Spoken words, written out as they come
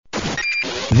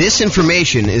This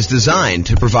information is designed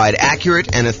to provide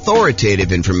accurate and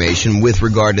authoritative information with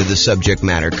regard to the subject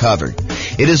matter covered.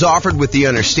 It is offered with the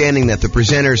understanding that the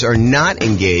presenters are not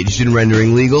engaged in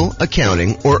rendering legal,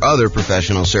 accounting, or other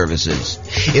professional services.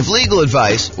 If legal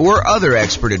advice or other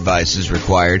expert advice is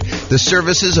required, the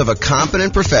services of a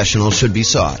competent professional should be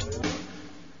sought.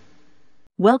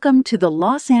 Welcome to the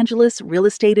Los Angeles Real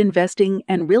Estate Investing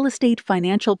and Real Estate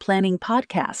Financial Planning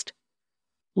Podcast.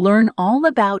 Learn all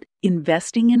about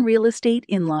investing in real estate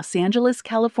in Los Angeles,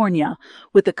 California,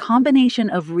 with a combination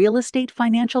of real estate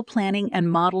financial planning and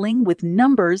modeling with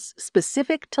numbers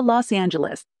specific to Los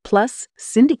Angeles, plus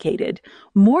syndicated,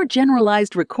 more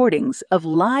generalized recordings of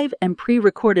live and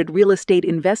pre-recorded real estate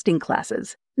investing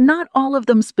classes, not all of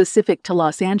them specific to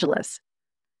Los Angeles.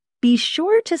 Be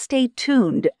sure to stay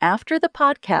tuned after the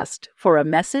podcast for a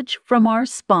message from our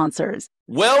sponsors.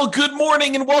 Well, good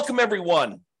morning and welcome,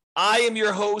 everyone. I am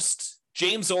your host,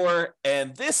 James Orr,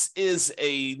 and this is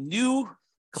a new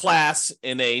class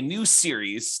in a new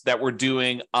series that we're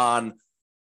doing on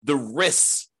the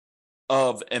risks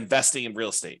of investing in real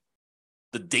estate,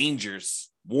 the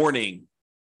dangers, warning,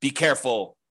 be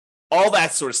careful, all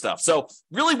that sort of stuff. So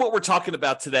really what we're talking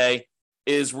about today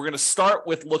is we're going to start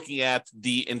with looking at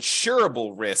the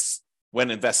insurable risks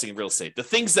when investing in real estate, the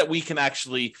things that we can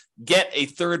actually get a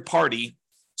third party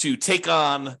to take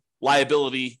on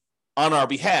liability on our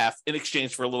behalf in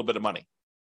exchange for a little bit of money.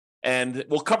 And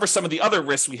we'll cover some of the other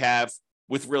risks we have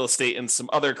with real estate in some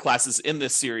other classes in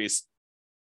this series.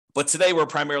 But today we're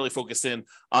primarily focused in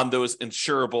on those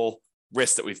insurable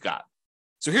risks that we've got.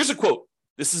 So here's a quote.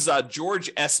 This is George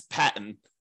S. Patton,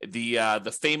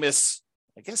 the famous,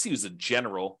 I guess he was a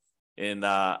general in,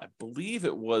 I believe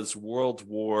it was World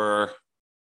War,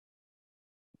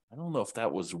 I don't know if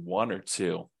that was 1 or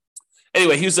 2.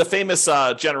 Anyway, he was a famous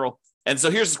general. And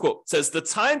so here's the quote. It says, "The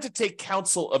time to take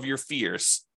counsel of your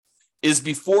fears is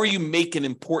before you make an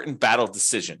important battle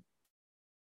decision.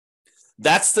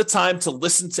 That's the time to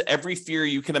listen to every fear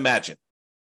you can imagine.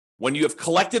 When you have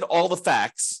collected all the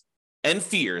facts and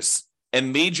fears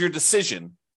and made your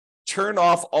decision, turn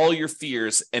off all your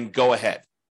fears and go ahead."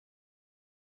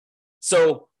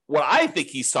 So what I think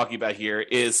he's talking about here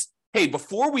is, hey,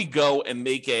 before we go and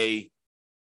make a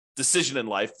decision in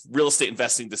life, real estate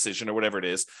investing decision or whatever it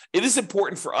is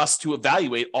important for us to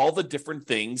evaluate all the different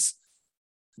things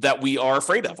that we are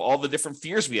afraid of, all the different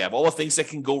fears we have, all the things that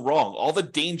can go wrong, all the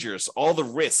dangers, all the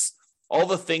risks, all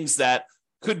the things that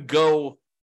could go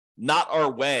not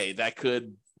our way, that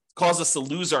could cause us to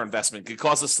lose our investment, could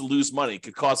cause us to lose money,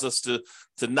 could cause us to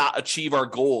not achieve our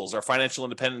goals, our financial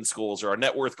independence goals, or our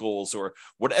net worth goals, or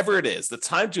whatever it is. The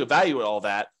time to evaluate all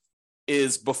that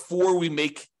is before we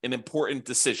make an important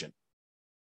decision,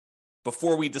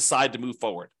 before we decide to move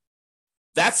forward.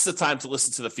 That's the time to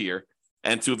listen to the fear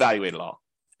and to evaluate it all.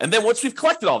 And then once we've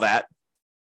collected all that,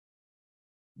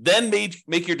 then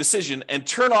make your decision and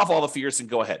turn off all the fears and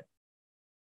go ahead.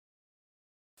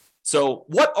 So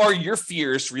what are your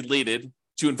fears related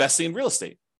to investing in real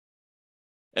estate?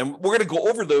 And we're going to go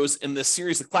over those in this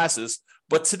series of classes.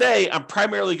 But today, I'm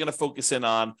primarily going to focus in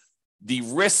on the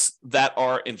risks that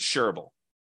are insurable,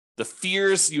 the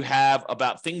fears you have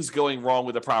about things going wrong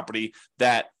with a property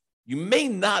that you may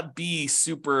not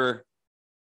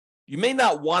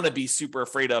want to be super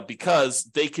afraid of because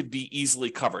they could be easily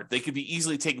covered. They could be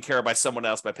easily taken care of by someone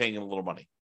else by paying them a little money.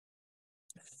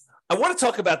 I want to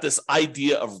talk about this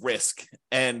idea of risk,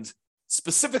 and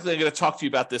specifically, I'm going to talk to you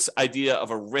about this idea of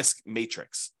a risk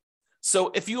matrix. So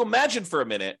if you imagine for a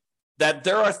minute that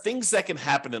there are things that can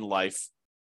happen in life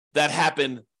that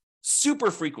happen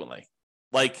super frequently,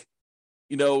 like,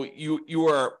 you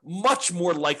are much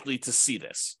more likely to see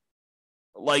this,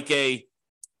 like an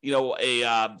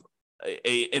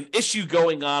issue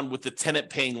going on with the tenant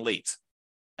paying late.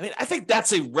 I mean, I think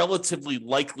that's a relatively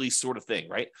likely sort of thing,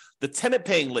 right? The tenant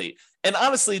paying late. And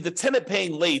honestly, the tenant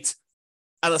paying late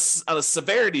on a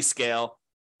severity scale,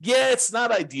 yeah, it's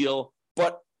not ideal,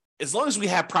 but as long as we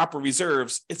have proper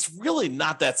reserves, it's really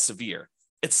not that severe.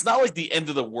 It's not like the end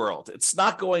of the world. It's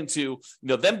not going to,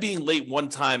 them being late one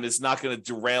time is not going to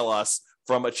derail us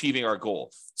from achieving our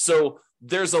goal. So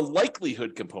there's a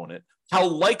likelihood component,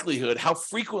 how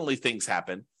frequently things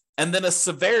happen, and then a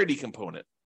severity component,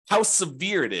 how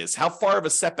severe it is, how far of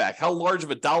a setback, how large of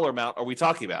a dollar amount are we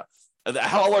talking about,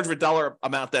 how large of a dollar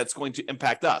amount that's going to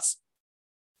impact us.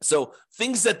 So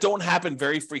things that don't happen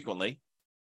very frequently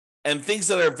and things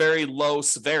that are very low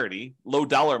severity, low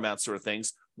dollar amount sort of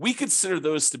things, we consider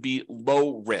those to be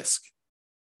low risk.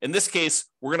 In this case,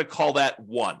 we're going to call that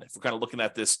 1. If we're kind of looking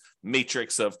at this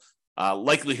matrix of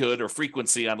likelihood or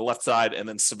frequency on the left side and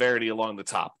then severity along the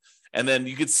top. And then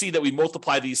you can see that we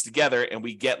multiply these together and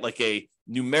we get like a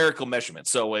numerical measurement.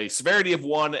 So a severity of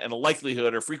 1 and a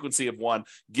likelihood or frequency of 1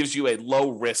 gives you a low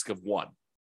risk of 1.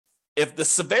 If the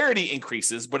severity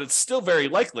increases, but it's still very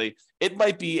likely, it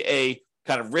might be a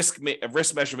kind of risk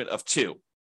measurement of 2,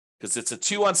 because it's a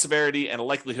 2 on severity and a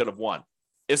likelihood of 1.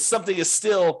 If something is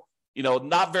still,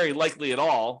 not very likely at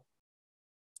all,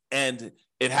 and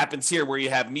it happens here where you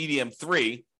have medium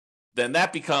 3, then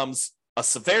that becomes a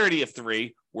severity of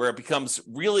 3, where it becomes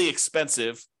really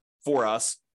expensive for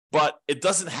us, but it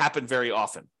doesn't happen very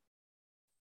often.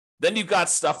 Then you've got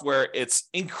stuff where it's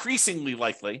increasingly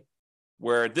likely,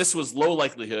 where this was low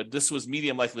likelihood, this was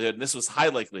medium likelihood, and this was high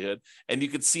likelihood, and you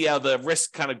can see how the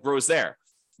risk kind of grows there.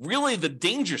 Really, the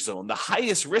danger zone, the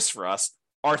highest risk for us,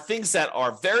 are things that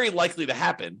are very likely to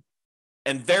happen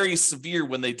and very severe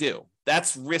when they do.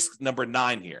 That's risk number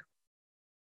 9 here.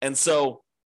 And so,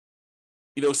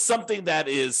 something that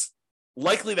is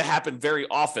likely to happen very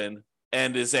often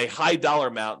and is a high dollar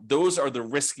amount, those are the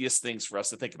riskiest things for us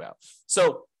to think about.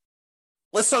 So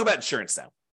let's talk about insurance now.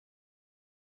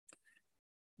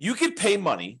 You could pay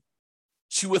money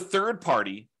to a third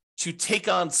party to take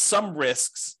on some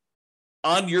risks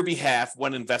on your behalf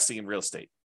when investing in real estate.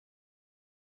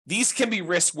 These can be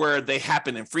risks where they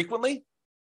happen infrequently,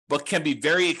 but can be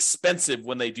very expensive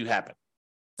when they do happen.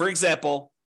 For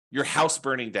example, your house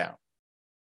burning down.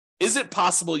 Is it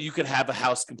possible you could have a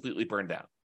house completely burned down?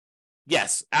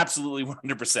 Yes, absolutely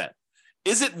 100%.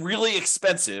 Is it really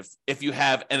expensive if you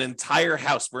have an entire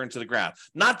house burned to the ground?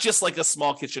 Not just like a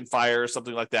small kitchen fire or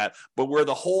something like that, but where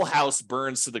the whole house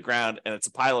burns to the ground and it's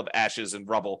a pile of ashes and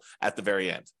rubble at the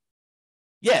very end.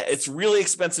 Yeah, it's really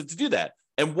expensive to do that.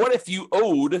 And what if you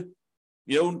owed,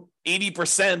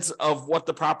 80% of what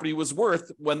the property was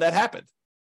worth when that happened?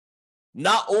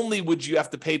 Not only would you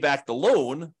have to pay back the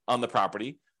loan on the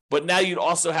property, but now you'd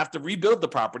also have to rebuild the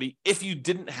property if you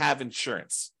didn't have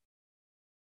insurance.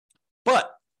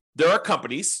 But there are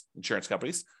companies, insurance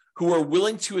companies, who are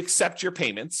willing to accept your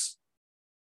payments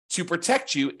to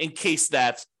protect you in case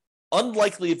that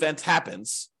unlikely event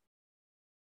happens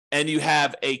and you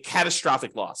have a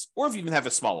catastrophic loss, or if you even have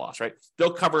a small loss, right?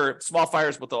 They'll cover small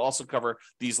fires, but they'll also cover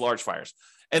these large fires.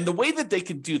 And the way that they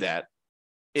can do that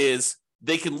is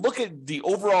they can look at the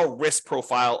overall risk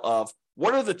profile of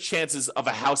what are the chances of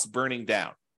a house burning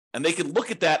down. And they can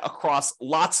look at that across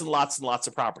lots and lots and lots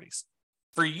of properties.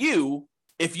 For you,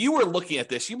 if you were looking at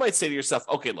this, you might say to yourself,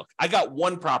 okay, look, I got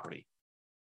one property.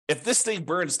 If this thing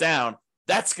burns down,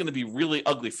 that's going to be really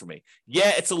ugly for me.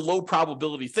 Yeah, it's a low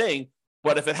probability thing,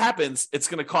 but if it happens, it's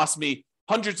going to cost me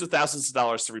hundreds of thousands of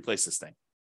dollars to replace this thing.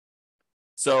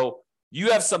 So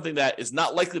you have something that is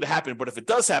not likely to happen, but if it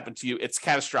does happen to you, it's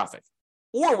catastrophic.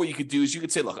 Or what you could do is you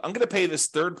could say, look, I'm going to pay this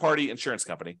third-party insurance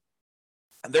company,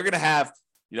 and they're going to have,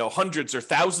 hundreds or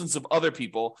thousands of other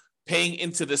people paying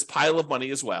into this pile of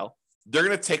money as well. They're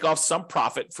going to take off some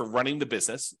profit for running the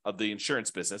business of the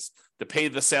insurance business, to pay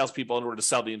the salespeople in order to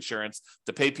sell the insurance,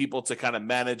 to pay people to kind of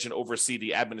manage and oversee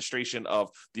the administration of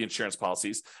the insurance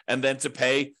policies, and then to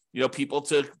pay, people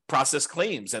to process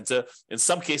claims and to, in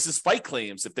some cases, fight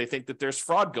claims if they think that there's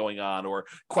fraud going on or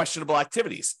questionable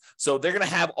activities. So they're going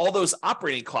to have all those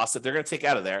operating costs that they're going to take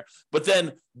out of there. But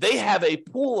then they have a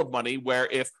pool of money where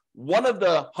if one of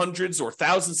the hundreds or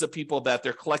thousands of people that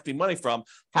they're collecting money from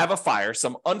have a fire,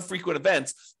 some infrequent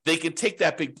events, they can take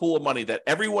that big pool of money that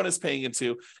everyone is paying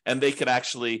into, and they could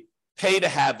actually pay to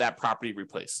have that property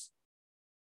replaced.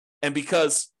 And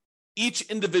because each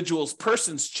individual's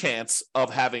person's chance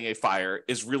of having a fire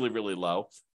is really, really low,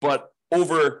 but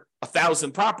over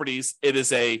 1,000 properties, it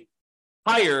is a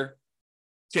higher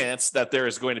chance that there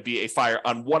is going to be a fire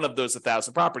on one of those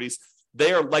 1,000 properties,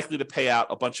 they are likely to pay out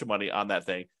a bunch of money on that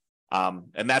thing.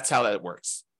 And that's how that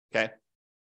works. Okay.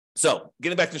 So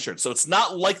getting back to insurance. So it's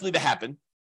not likely to happen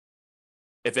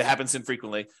if it happens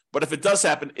infrequently, but if it does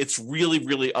happen, it's really,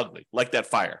 really ugly, like that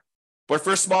fire. But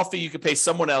for a small fee, you can pay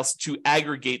someone else to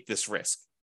aggregate this risk,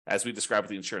 as we described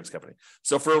with the insurance company.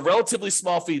 So for a relatively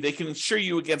small fee, they can insure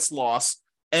you against loss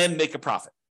and make a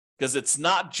profit, because it's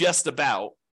not just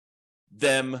about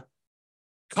them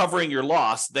covering your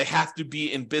loss. They have to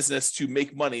be in business to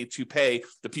make money to pay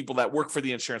the people that work for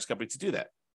the insurance company to do that.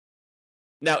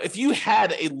 Now, if you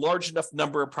had a large enough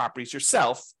number of properties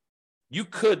yourself, you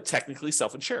could technically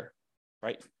self-insure,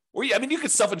 right? Or you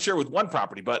could self-insure with one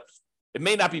property, but it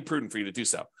may not be prudent for you to do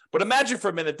so. But imagine for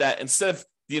a minute that instead of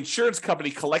the insurance company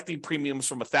collecting premiums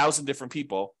from 1,000 different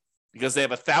people, because they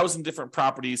have 1,000 different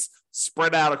properties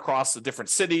spread out across a different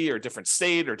city or different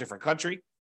state or different country,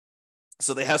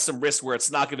 so they have some risk where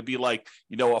it's not going to be like,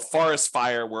 a forest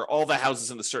fire where all the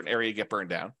houses in a certain area get burned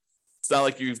down. It's not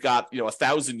like you've got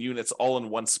 1,000 units all in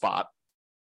one spot.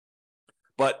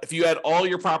 But if you had all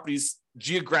your properties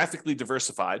geographically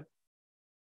diversified,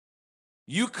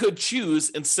 you could choose,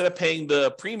 instead of paying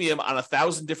the premium on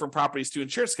 1,000 different properties to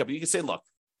insurance company, you can say, look,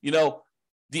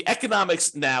 the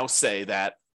economics now say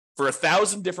that for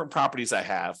 1,000 different properties I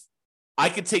have, I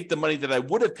could take the money that I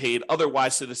would have paid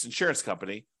otherwise to this insurance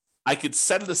company. I could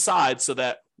set it aside so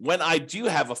that when I do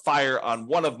have a fire on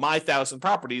one of my 1,000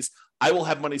 properties, I will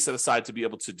have money set aside to be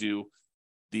able to do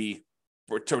to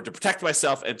protect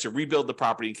myself and to rebuild the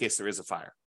property in case there is a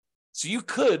fire. So you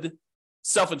could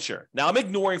self-insure. Now, I'm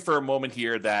ignoring for a moment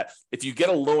here that if you get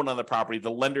a loan on the property, the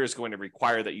lender is going to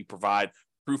require that you provide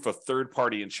proof of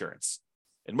third-party insurance.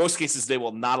 In most cases, they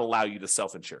will not allow you to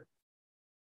self-insure.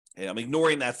 And I'm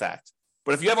ignoring that fact.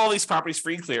 But if you have all these properties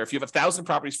free and clear, if you have 1,000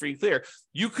 properties free and clear,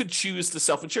 you could choose to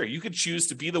self-insure. You could choose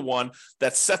to be the one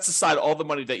that sets aside all the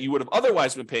money that you would have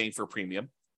otherwise been paying for a premium,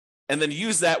 and then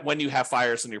use that when you have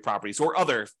fires in your properties or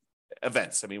other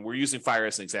events. I mean, we're using fire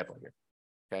as an example here.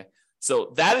 Okay.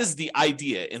 So that is the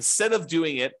idea. Instead of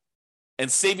doing it and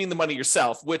saving the money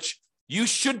yourself, which you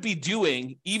should be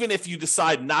doing even if you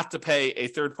decide not to pay a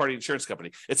third-party insurance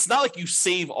company. It's not like you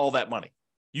save all that money.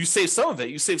 You save some of it.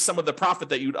 You save some of the profit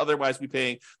that you'd otherwise be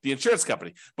paying the insurance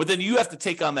company. But then you have to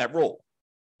take on that role.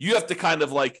 You have to kind of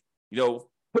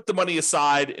put the money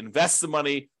aside, invest the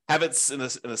money, have it in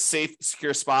a safe,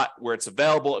 secure spot where it's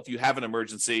available. If you have an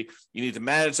emergency, you need to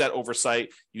manage that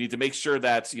oversight. You need to make sure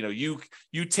that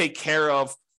you take care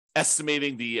of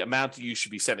estimating the amount you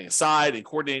should be setting aside and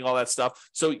coordinating all that stuff.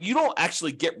 So you don't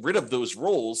actually get rid of those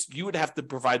roles. You would have to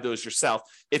provide those yourself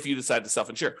if you decide to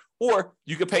self-insure. Or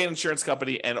you could pay an insurance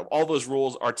company and all those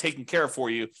roles are taken care of for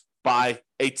you by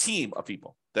a team of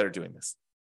people that are doing this.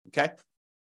 Okay?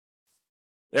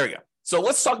 There we go. So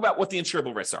let's talk about what the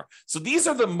insurable risks are. So these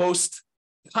are the most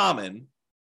common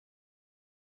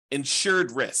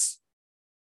insured risks.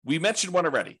 We mentioned one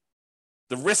already,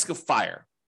 the risk of fire.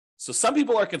 So some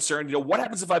people are concerned, what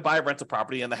happens if I buy a rental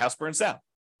property and the house burns down?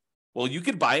 Well, you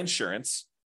could buy insurance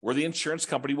where the insurance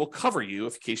company will cover you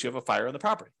in case you have a fire on the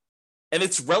property. And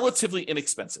it's relatively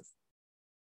inexpensive.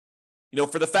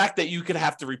 For the fact that you could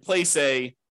have to replace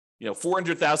a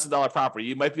 $400,000 property,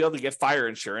 you might be able to get fire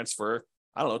insurance for,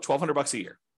 $1,200 a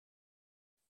year.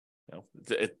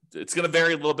 It's going to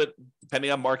vary a little bit depending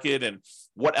on market and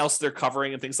what else they're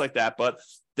covering and things like that. But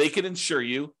they can insure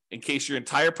you in case your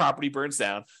entire property burns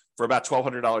down for about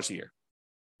 $1,200 a year.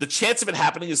 The chance of it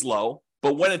happening is low,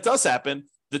 but when it does happen,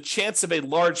 the chance of a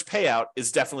large payout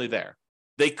is definitely there.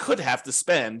 They could have to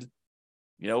spend,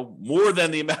 more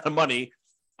than the amount of money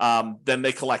than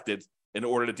they collected in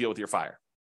order to deal with your fire.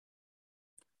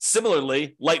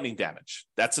 Similarly, lightning damage.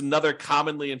 That's another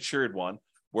commonly insured one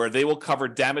where they will cover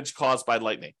damage caused by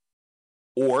lightning.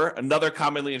 Or another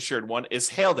commonly insured one is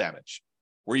hail damage,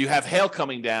 where you have hail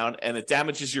coming down and it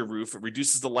damages your roof, it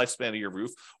reduces the lifespan of your roof,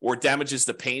 or damages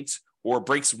the paint, or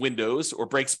breaks windows, or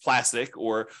breaks plastic,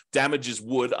 or damages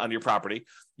wood on your property.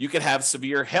 You can have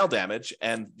severe hail damage,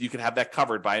 and you can have that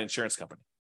covered by an insurance company.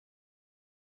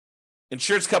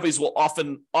 Insurance companies will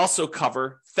often also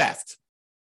cover theft.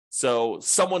 So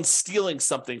someone stealing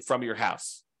something from your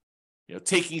house,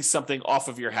 taking something off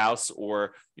of your house,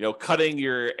 or, cutting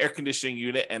your air conditioning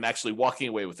unit and actually walking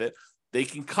away with it. They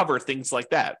can cover things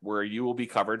like that where you will be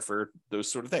covered for those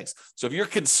sort of things. So if you're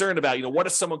concerned about, what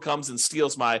if someone comes and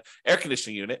steals my air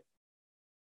conditioning unit,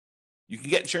 you can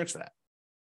get insurance for that.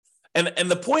 And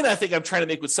the point I think I'm trying to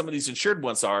make with some of these insured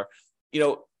ones are,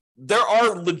 there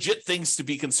are legit things to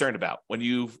be concerned about when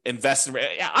you invest in,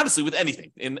 honestly, with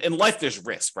anything. In life, there's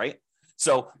risk, right?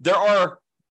 So there are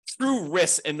true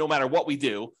risks, and no matter what we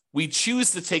do, we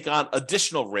choose to take on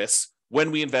additional risks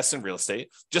when we invest in real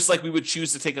estate, just like we would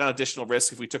choose to take on additional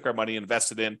risk if we took our money and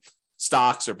invested in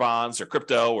stocks or bonds or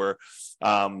crypto or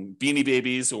Beanie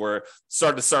Babies, or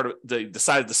decided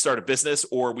to start a business,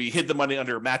 or we hid the money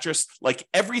under a mattress. Like,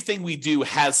 everything we do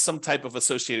has some type of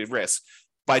associated risk.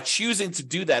 By choosing to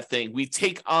do that thing, we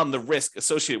take on the risk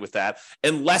associated with that,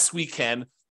 unless we can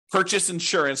purchase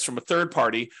insurance from a third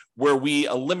party where we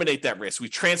eliminate that risk. We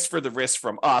transfer the risk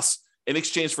from us in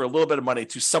exchange for a little bit of money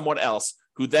to someone else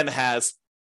who then has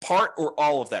part or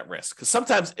all of that risk. Because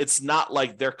sometimes it's not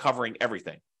like they're covering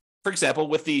everything. For example,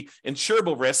 with the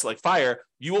insurable risks like fire,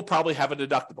 you will probably have a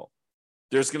deductible.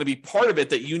 There's going to be part of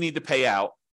it that you need to pay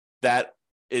out that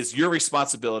is your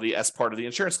responsibility as part of the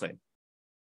insurance claim.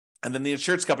 And then the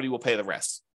insurance company will pay the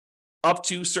rest up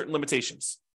to certain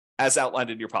limitations as outlined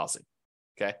in your policy.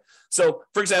 Okay. So,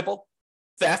 for example,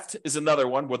 theft is another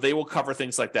one where they will cover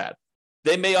things like that.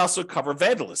 They may also cover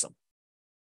vandalism.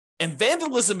 And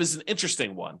vandalism is an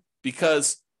interesting one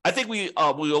because I think we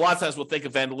a lot of times we'll think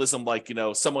of vandalism like,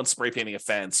 someone spray painting a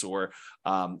fence or,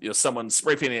 someone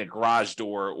spray painting a garage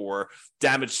door or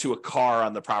damage to a car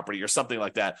on the property or something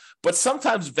like that. But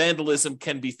sometimes vandalism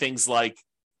can be things like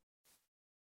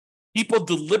people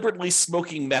deliberately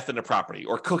smoking meth in a property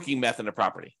or cooking meth in a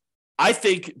property. I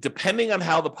think depending on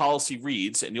how the policy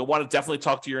reads, and you'll want to definitely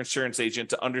talk to your insurance agent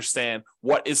to understand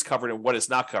what is covered and what is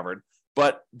not covered,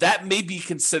 but that may be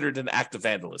considered an act of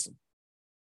vandalism.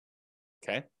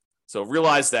 Okay, so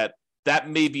realize that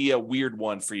may be a weird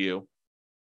one for you,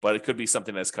 but it could be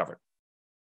something that's covered.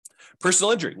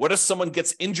 Personal injury. What if someone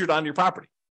gets injured on your property?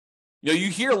 You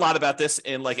hear a lot about this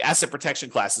in like asset protection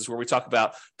classes where we talk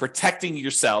about protecting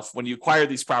yourself when you acquire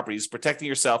these properties, protecting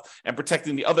yourself and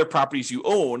protecting the other properties you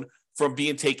own from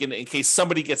being taken in case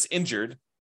somebody gets injured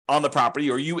on the property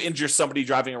or you injure somebody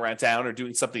driving around town or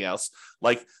doing something else.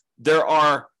 Like there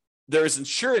is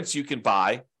insurance you can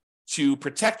buy to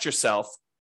protect yourself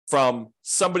from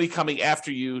somebody coming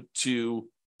after you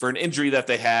for an injury that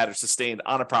they had or sustained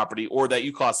on a property or that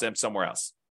you caused them somewhere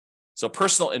else. So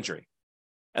personal injury.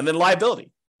 And then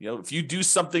liability. If you do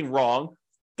something wrong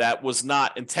that was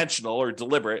not intentional or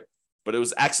deliberate, but it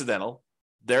was accidental,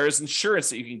 there is insurance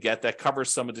that you can get that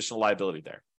covers some additional liability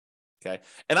there. Okay.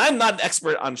 And I'm not an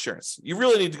expert on insurance. You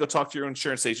really need to go talk to your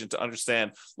insurance agent to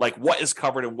understand like what is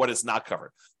covered and what is not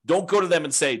covered. Don't go to them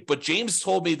and say, but James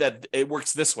told me that it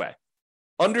works this way.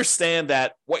 Understand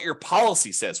that what your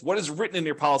policy says, what is written in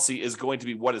your policy is going to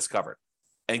be what is covered.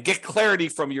 And get clarity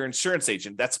from your insurance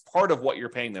agent. That's part of what you're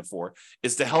paying them for,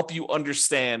 is to help you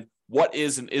understand what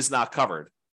is and is not covered.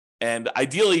 And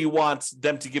ideally, you want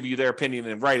them to give you their opinion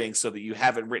in writing so that you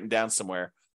have it written down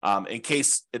somewhere in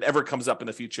case it ever comes up in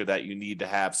the future that you need to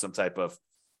have some type of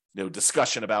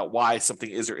discussion about why something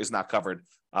is or is not covered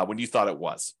when you thought it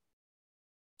was.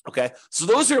 Okay, so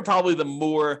those are probably the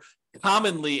more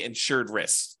commonly insured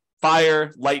risks: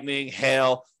 fire, lightning,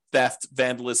 hail, theft,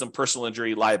 vandalism, personal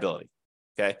injury, liability.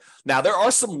 Okay, now there are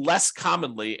some less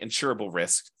commonly insurable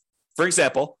risks. For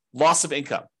example, loss of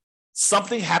income.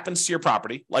 Something happens to your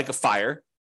property, like a fire,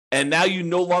 and now you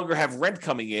no longer have rent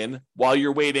coming in while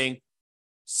you're waiting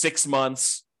 6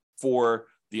 months for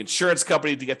the insurance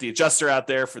company to get the adjuster out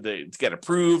there to get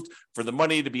approved, for the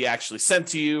money to be actually sent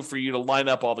to you, for you to line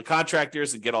up all the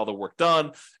contractors and get all the work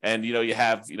done. And, you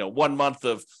have, 1 month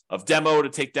of demo to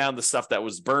take down the stuff that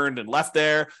was burned and left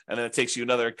there. And then it takes you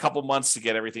another couple months to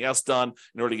get everything else done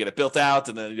in order to get it built out.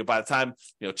 And then by the time,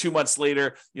 2 months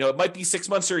later, it might be 6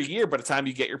 months or a year by the time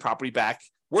you get your property back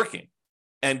working.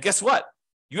 And guess what?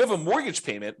 You have a mortgage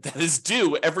payment that is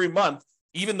due every month,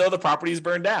 even though the property is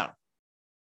burned down.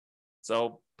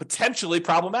 So potentially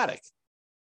problematic.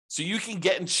 So you can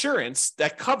get insurance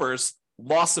that covers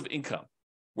loss of income,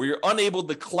 where you're unable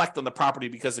to collect on the property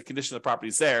because the condition of the property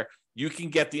is there. You can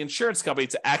get the insurance company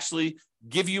to actually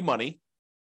give you money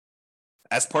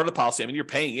as part of the policy. I mean, you're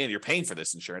paying for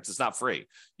this insurance. It's not free.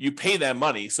 You pay them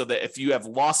money so that if you have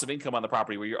loss of income on the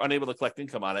property where you're unable to collect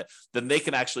income on it, then they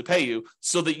can actually pay you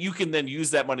so that you can then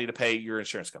use that money to pay your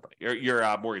insurance company,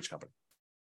 your mortgage company,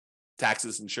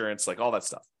 taxes, insurance, like all that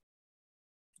stuff.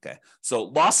 Okay, so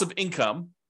loss of income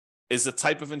is a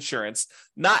type of insurance,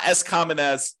 not as common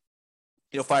as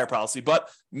fire policy,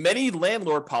 but many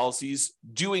landlord policies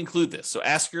do include this. So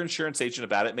ask your insurance agent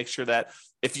about it. Make sure that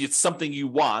if it's something you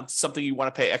want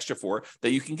to pay extra for,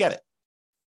 that you can get it.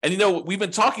 And we've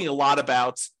been talking a lot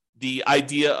about the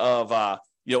idea of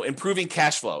improving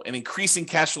cash flow and increasing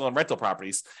cash flow on rental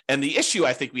properties. And the issue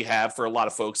I think we have for a lot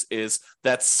of folks is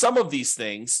that some of these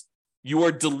things you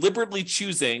are deliberately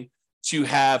choosing to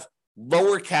have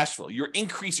lower cash flow. You're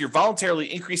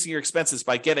voluntarily increasing your expenses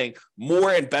by getting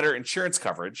more and better insurance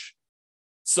coverage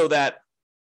so that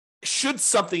should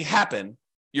something happen,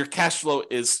 your cash flow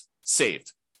is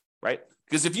saved, right?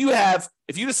 Because if you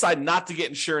decide not to get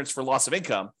insurance for loss of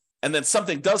income and then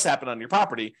something does happen on your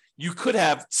property, you could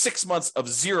have 6 months of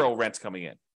zero rent coming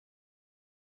in.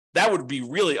 That would be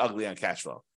really ugly on cash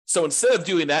flow. So instead of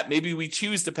doing that, maybe we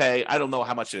choose to pay, I don't know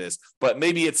how much it is, but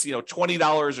maybe it's $20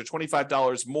 or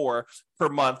 $25 more per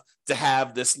month to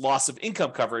have this loss of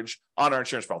income coverage on our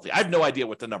insurance policy. I have no idea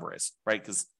what the number is, right?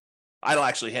 Because I don't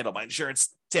actually handle my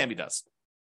insurance. Tammy does.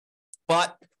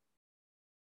 But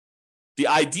the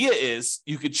idea is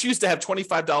you could choose to have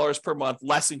 $25 per month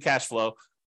less in cash flow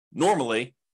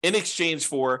normally in exchange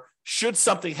for, should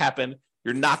something happen,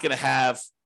 you're not going to have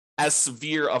as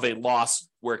severe of a loss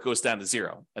where it goes down to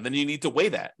zero. And then you need to weigh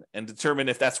that and determine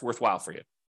if that's worthwhile for you.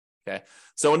 Okay.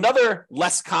 So another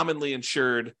less commonly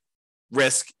insured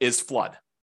risk is flood.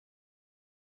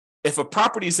 If a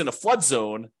property is in a flood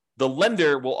zone, the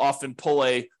lender will often pull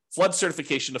a flood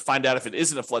certification to find out if it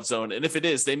isn't a flood zone. And if it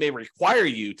is, they may require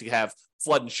you to have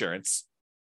flood insurance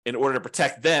in order to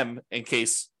protect them in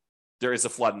case there is a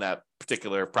flood in that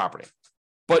particular property.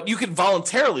 But you can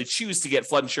voluntarily choose to get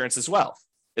flood insurance as well.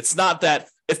 It's not that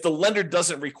if the lender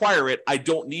doesn't require it, I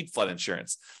don't need flood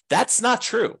insurance. That's not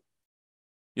true.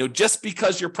 Just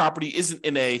because your property isn't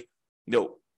in a,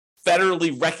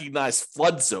 federally recognized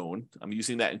flood zone, I'm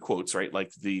using that in quotes, right?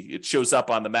 Like it shows up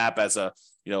on the map as a,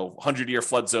 100-year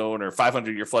flood zone or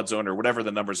 500-year flood zone or whatever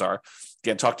the numbers are.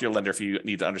 Again, talk to your lender if you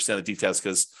need to understand the details,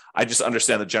 because I just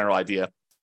understand the general idea.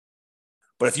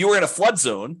 But if you were in a flood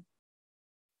zone,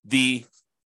 the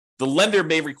lender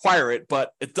may require it,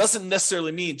 but it doesn't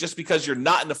necessarily mean just because you're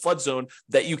not in the flood zone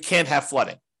that you can't have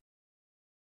flooding.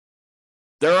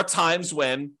 There are times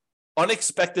when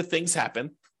unexpected things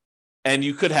happen and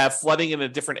you could have flooding in a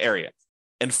different area.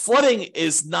 And flooding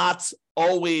is not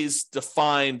always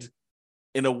defined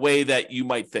in a way that you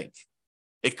might think.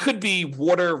 It could be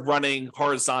water running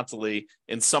horizontally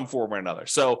in some form or another.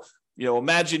 So,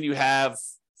 imagine you have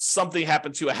something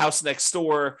happen to a house next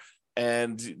door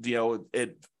and,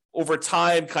 it over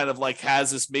time kind of like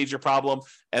has this major problem.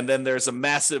 And then there's a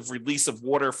massive release of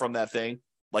water from that thing,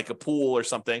 like a pool or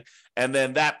something. And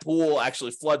then that pool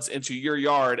actually floods into your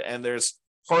yard and there's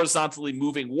horizontally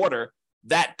moving water.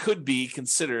 That could be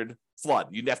considered flood.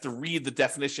 You'd have to read the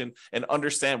definition and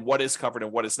understand what is covered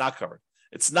and what is not covered.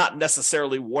 It's not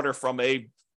necessarily water from a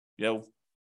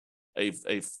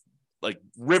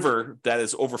river that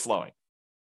is overflowing.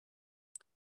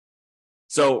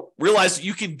 So realize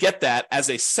you can get that as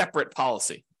a separate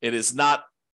policy. It is not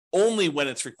only when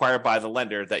it's required by the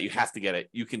lender that you have to get it.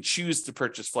 You can choose to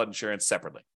purchase flood insurance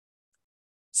separately.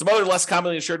 Some other less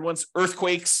commonly insured ones,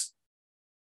 earthquakes.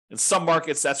 In some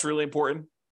markets, that's really important.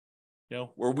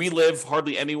 Where we live,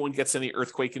 hardly anyone gets any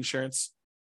earthquake insurance.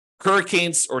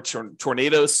 Hurricanes or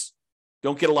tornadoes.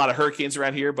 Don't get a lot of hurricanes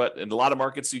around here, but in a lot of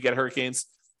markets, you get hurricanes.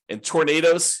 And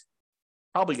tornadoes,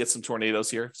 probably get some tornadoes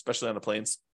here, especially on the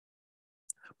plains.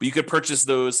 But you could purchase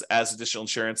those as additional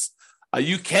insurance.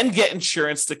 You can get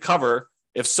insurance to cover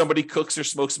if somebody cooks or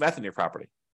smokes meth in your property.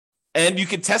 And you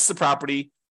can test the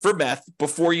property for meth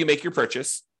before you make your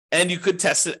purchase. And you could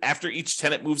test it after each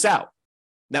tenant moves out.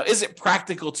 Now, is it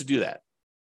practical to do that?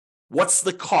 What's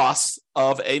the cost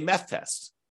of a meth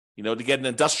test? To get an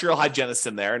industrial hygienist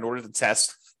in there in order to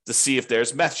test to see if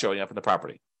there's meth showing up in the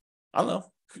property. I don't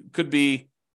know. Could be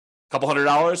a couple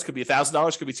 $100, could be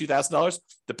 $1,000, could be $2,000.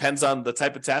 Depends on the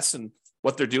type of test and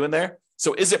what they're doing there.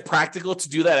 So is it practical to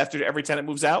do that after every tenant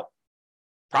moves out?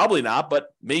 Probably not, but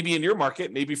maybe in your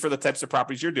market, maybe for the types of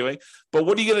properties you're doing. But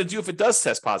what are you going to do if it does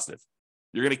test positive?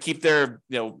 You're going to keep their,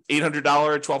 $800,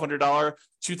 $1,200, $2,000,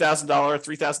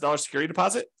 $3,000 security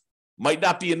deposit? Might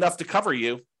not be enough to cover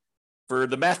you for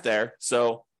the meth there.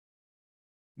 So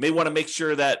may want to make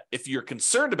sure that if you're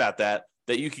concerned about that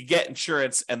you can get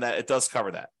insurance and that it does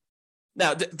cover that.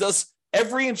 Now, does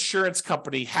every insurance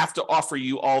company have to offer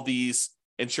you all these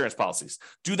insurance policies?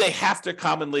 Do they have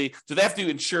to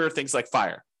insure things like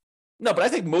fire? No, but I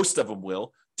think most of them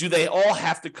will. Do they all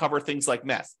have to cover things like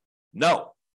meth?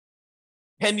 No.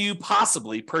 Can you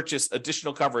possibly purchase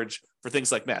additional coverage for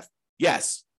things like meth?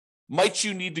 Yes. Might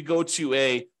you need to go to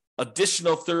a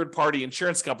additional third-party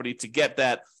insurance company to get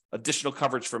that additional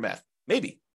coverage for meth?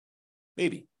 Maybe.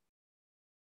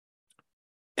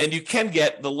 And you can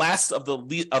get the last of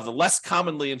the less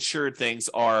commonly insured things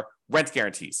are rent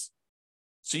guarantees.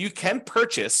 So you can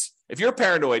purchase, if you're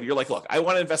paranoid, you're like, look, I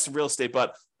want to invest in real estate,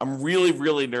 but I'm really,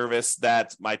 really nervous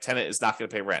that my tenant is not going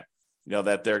to pay rent.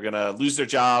 That they're going to lose their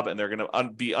job and they're going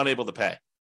to be unable to pay.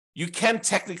 You can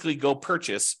technically go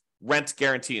purchase rent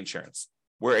guarantee insurance,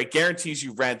 where it guarantees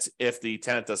you rent if the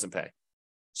tenant doesn't pay.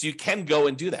 So you can go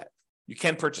and do that. You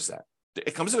can purchase that.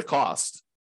 It comes at a cost.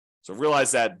 So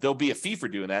realize that there'll be a fee for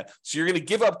doing that. So you're going to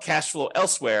give up cash flow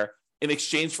elsewhere in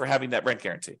exchange for having that rent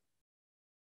guarantee.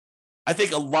 I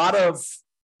think a lot of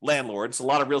landlords, a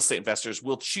lot of real estate investors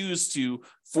will choose to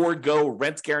forego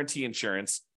rent guarantee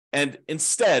insurance and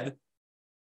instead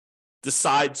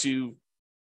decide to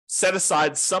set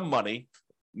aside some money,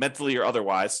 mentally or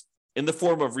otherwise, in the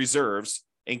form of reserves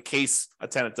in case a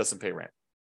tenant doesn't pay rent.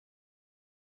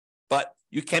 But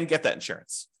you can get that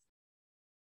insurance.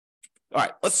 All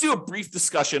right, let's do a brief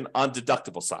discussion on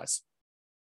deductible size.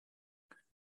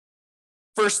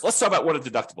 First, let's talk about what a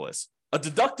deductible is. A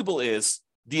deductible is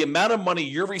the amount of money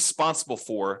you're responsible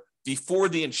for before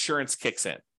the insurance kicks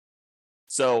in.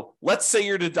 So let's say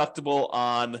your deductible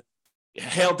on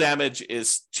hail damage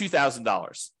is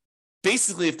 $2,000.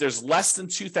 Basically, if there's less than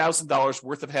 $2,000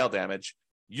 worth of hail damage,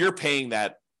 you're paying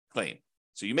that claim.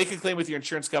 So you make a claim with your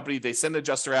insurance company, they send an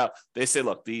adjuster out, they say,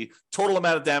 look, the total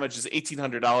amount of damage is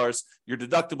 $1,800, your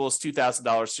deductible is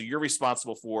 $2,000, so you're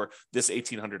responsible for this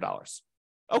 $1,800.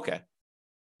 Okay.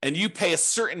 And you pay a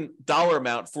certain dollar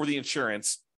amount for the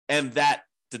insurance and that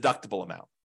deductible amount.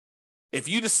 If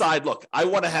you decide, look, I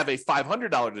want to have a $500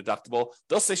 deductible,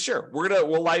 they'll say, sure,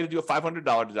 we'll allow you to do a $500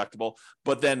 deductible,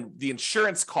 but then the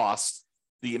insurance cost,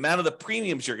 the amount of the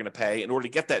premiums you're going to pay in order to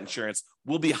get that insurance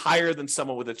will be higher than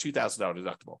someone with a $2,000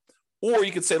 deductible. Or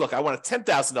you could say, look, I want a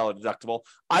 $10,000 deductible.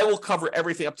 I will cover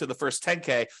everything up to the first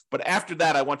 $10K, but after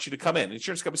that, I want you to come in. The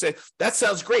insurance company say, that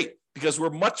sounds great because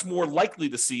we're much more likely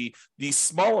to see these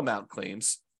small amount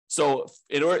claims. So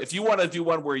if you want to do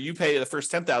one where you pay the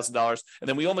first $10,000 and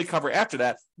then we only cover after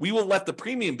that, we will let the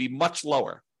premium be much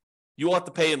lower. You will have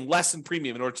to pay in less in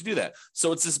premium in order to do that.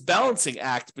 So it's this balancing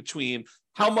act between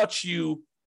how much you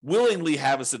willingly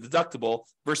have as a deductible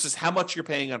versus how much you're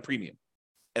paying on premium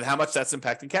and how much that's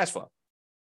impacting cash flow.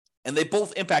 And they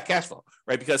both impact cash flow,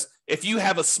 right? Because if you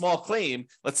have a small claim,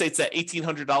 let's say it's that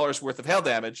 $1,800 worth of hail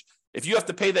damage, if you have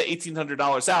to pay that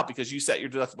 $1,800 out because you set your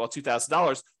deductible at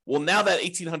 $2,000, well, now that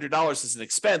 $1,800 is an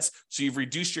expense, so you've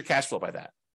reduced your cash flow by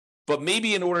that. But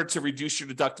maybe in order to reduce your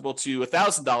deductible to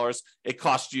 $1,000, it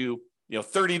costs you,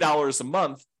 $30 a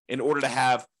month in order to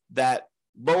have that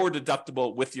lower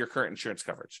deductible with your current insurance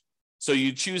coverage. So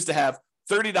you choose to have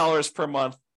 $30 per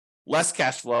month, less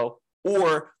cash flow,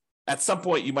 or at some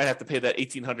point you might have to pay that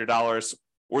 $1,800,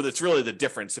 or that's really the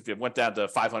difference. If it went down to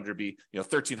 $500, be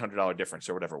 $1,300 difference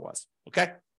or whatever it was.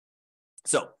 Okay.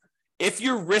 So if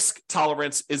your risk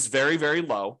tolerance is very, very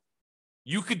low,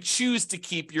 you could choose to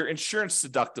keep your insurance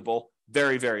deductible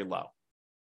very, very low.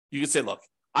 You could say, look,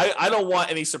 I don't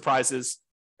want any surprises.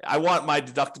 I want my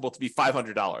deductible to be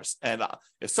 $500. And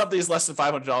if something is less than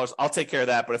 $500, I'll take care of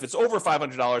that. But if it's over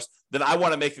 $500, then I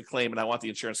want to make a claim and I want the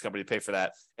insurance company to pay for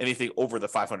that, anything over the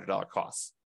 $500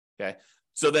 costs. Okay.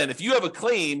 So then if you have a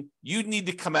claim, you need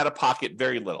to come out of pocket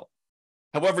very little.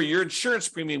 However, your insurance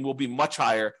premium will be much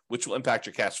higher, which will impact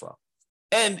your cash flow.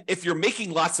 And if you're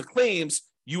making lots of claims,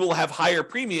 you will have higher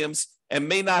premiums and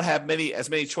may not have as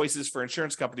many choices for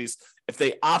insurance companies if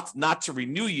they opt not to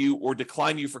renew you or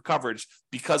decline you for coverage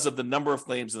because of the number of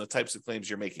claims and the types of claims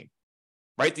you're making,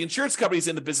 right? The insurance company is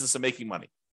in the business of making money.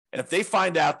 And if they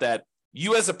find out that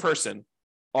you as a person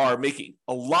are making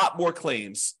a lot more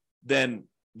claims than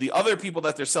the other people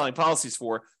that they're selling policies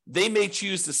for, they may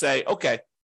choose to say, okay,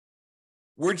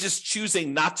 we're just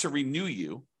choosing not to renew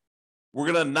you.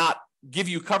 We're going to not give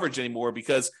you coverage anymore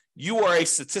because you are a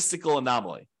statistical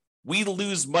anomaly. We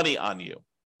lose money on you.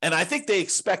 And I think they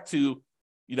expect to,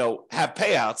 have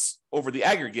payouts over the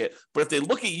aggregate. But if they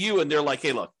look at you and they're like,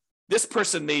 hey, look, this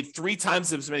person made 3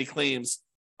 times as many claims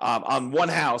on one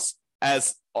house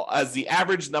as the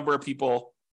average number of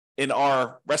people in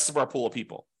our rest of our pool of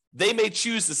people, they may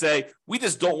choose to say, we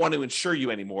just don't want to insure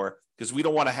you anymore because we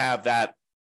don't want to have that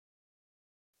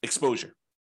exposure.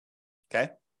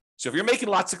 Okay. So if you're making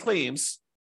lots of claims,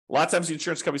 a lot of times the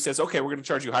insurance company says, okay, we're going to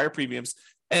charge you higher premiums.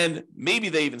 And maybe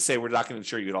they even say, we're not going to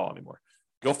insure you at all anymore.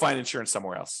 Go find insurance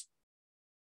somewhere else.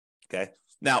 Okay.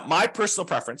 Now, my personal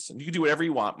preference, and you can do whatever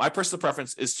you want, my personal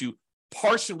preference is to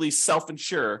partially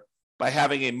self-insure by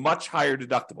having a much higher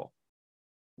deductible,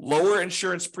 lower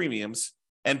insurance premiums,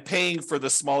 and paying for the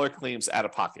smaller claims out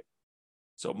of pocket.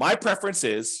 So my preference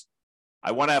is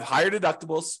I want to have higher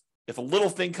deductibles. If a little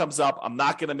thing comes up, I'm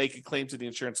not going to make a claim to the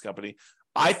insurance company.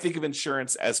 I think of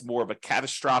insurance as more of a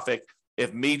catastrophic.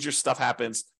 If major stuff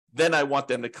happens, then I want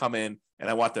them to come in and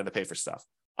I want them to pay for stuff.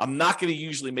 I'm not going to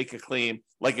usually make a claim.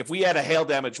 Like if we had a hail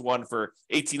damage one for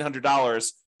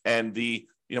 $1,800 and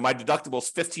my deductible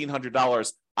is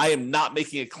 $1,500, I am not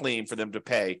making a claim for them to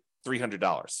pay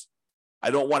 $300. I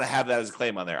don't want to have that as a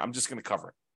claim on there. I'm just going to cover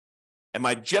it. And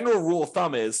my general rule of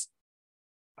thumb is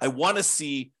I want to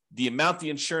see the amount the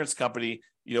insurance company,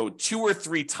 2 or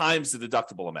 3 times the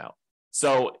deductible amount.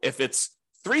 So if it's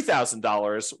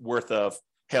 $3,000 worth of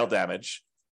hail damage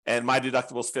and my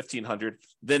deductible is $1,500,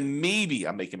 then maybe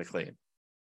I'm making a claim.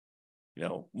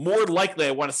 More likely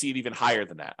I want to see it even higher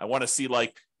than that. I want to see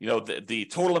the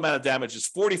total amount of damage is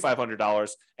 $4,500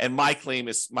 and my claim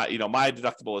is my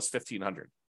deductible is $1,500.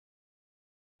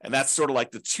 And that's sort of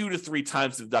like the 2 to 3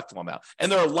 times the deductible amount.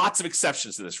 And there are lots of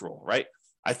exceptions to this rule, right?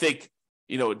 I think,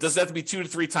 it doesn't have to be 2 to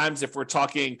 3 times if we're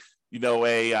talking,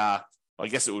 I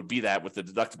guess it would be that with the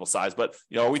deductible size, but,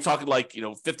 are we talking like,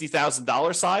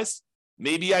 $50,000 size?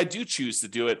 Maybe I do choose to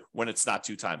do it when it's not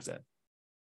 2 times in.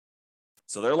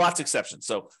 So there are lots of exceptions.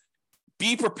 So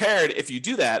be prepared if you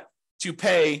do that to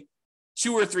pay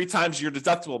 2 or 3 times your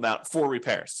deductible amount for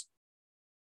repairs.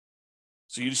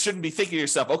 So you shouldn't be thinking to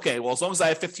yourself, okay, well, as long as I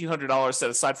have $1,500 set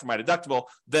aside for my deductible,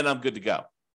 then I'm good to go.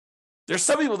 There's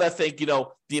some people that think,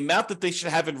 the amount that they should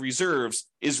have in reserves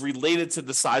is related to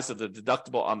the size of the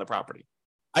deductible on the property.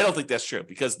 I don't think that's true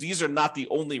because these are not the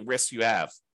only risks you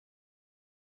have.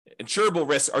 Insurable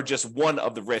risks are just one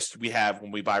of the risks we have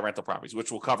when we buy rental properties,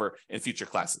 which we'll cover in future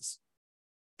classes.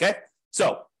 Okay,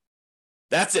 so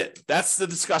that's it. That's the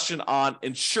discussion on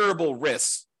insurable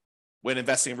risks when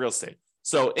investing in real estate.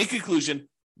 So in conclusion,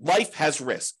 life has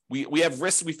risks. We have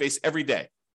risks we face every day.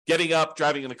 Getting up,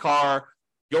 driving in the car,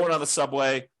 going on the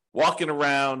subway, walking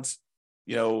around,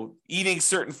 eating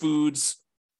certain foods,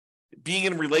 being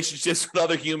in relationships with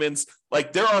other humans.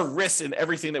 Like there are risks in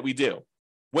everything that we do.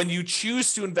 When you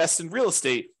choose to invest in real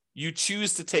estate, you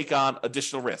choose to take on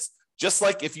additional risks. Just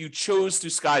like if you chose to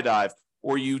skydive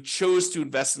or you chose to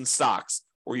invest in stocks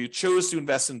or you chose to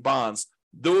invest in bonds,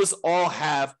 those all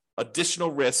have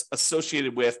additional risks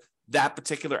associated with that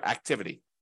particular activity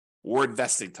or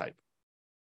investing type.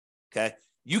 Okay.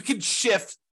 You can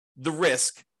shift the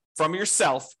risk from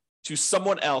yourself to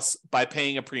someone else by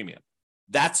paying a premium.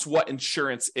 That's what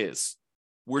insurance is.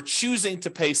 We're choosing to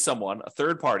pay someone, a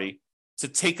third party, to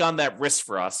take on that risk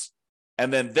for us,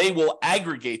 and then they will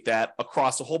aggregate that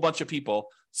across a whole bunch of people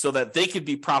so that they can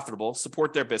be profitable,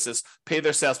 support their business, pay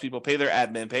their salespeople, pay their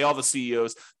admin, pay all the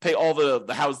CEOs, pay all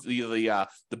the house, the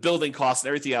building costs and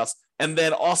everything else, and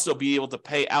then also be able to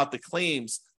pay out the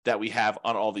claims that we have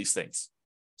on all these things.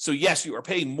 So yes, you are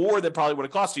paying more than probably what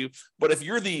it costs you, but if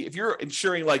you're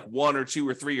insuring like 1 or 2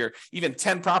 or 3 or even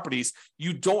 10 properties,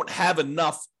 you don't have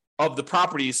enough of the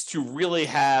properties to really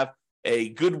have a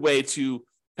good way to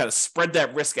kind of spread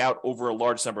that risk out over a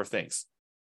large number of things.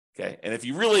 Okay. And if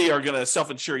you really are going to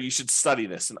self-insure, you should study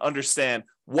this and understand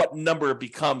what number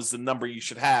becomes the number you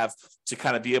should have to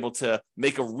kind of be able to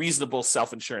make a reasonable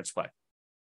self-insurance play.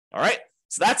 All right.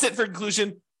 So that's it for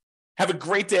conclusion. Have a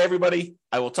great day, everybody.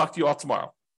 I will talk to you all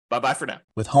tomorrow. Bye-bye for now.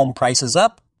 With home prices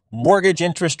up, mortgage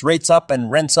interest rates up, and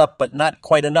rents up, but not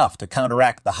quite enough to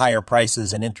counteract the higher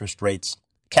prices and interest rates,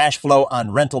 cash flow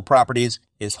on rental properties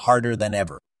is harder than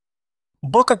ever.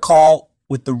 Book a call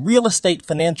with the Real Estate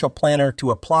Financial Planner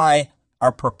to apply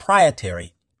our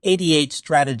proprietary 88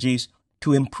 strategies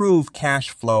to improve cash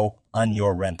flow on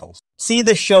your rentals. See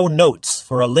the show notes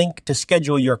for a link to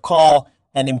schedule your call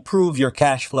and improve your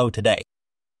cash flow today.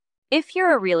 If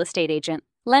you're a real estate agent,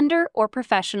 lender, or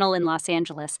professional in Los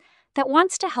Angeles that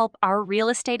wants to help our real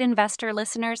estate investor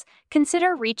listeners,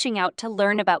 consider reaching out to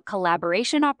learn about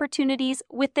collaboration opportunities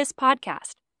with this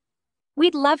podcast.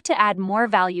 We'd love to add more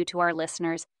value to our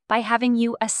listeners by having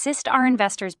you assist our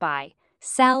investors buy,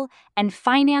 sell, and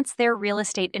finance their real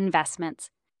estate investments.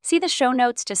 See the show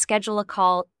notes to schedule a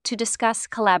call to discuss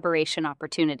collaboration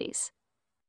opportunities.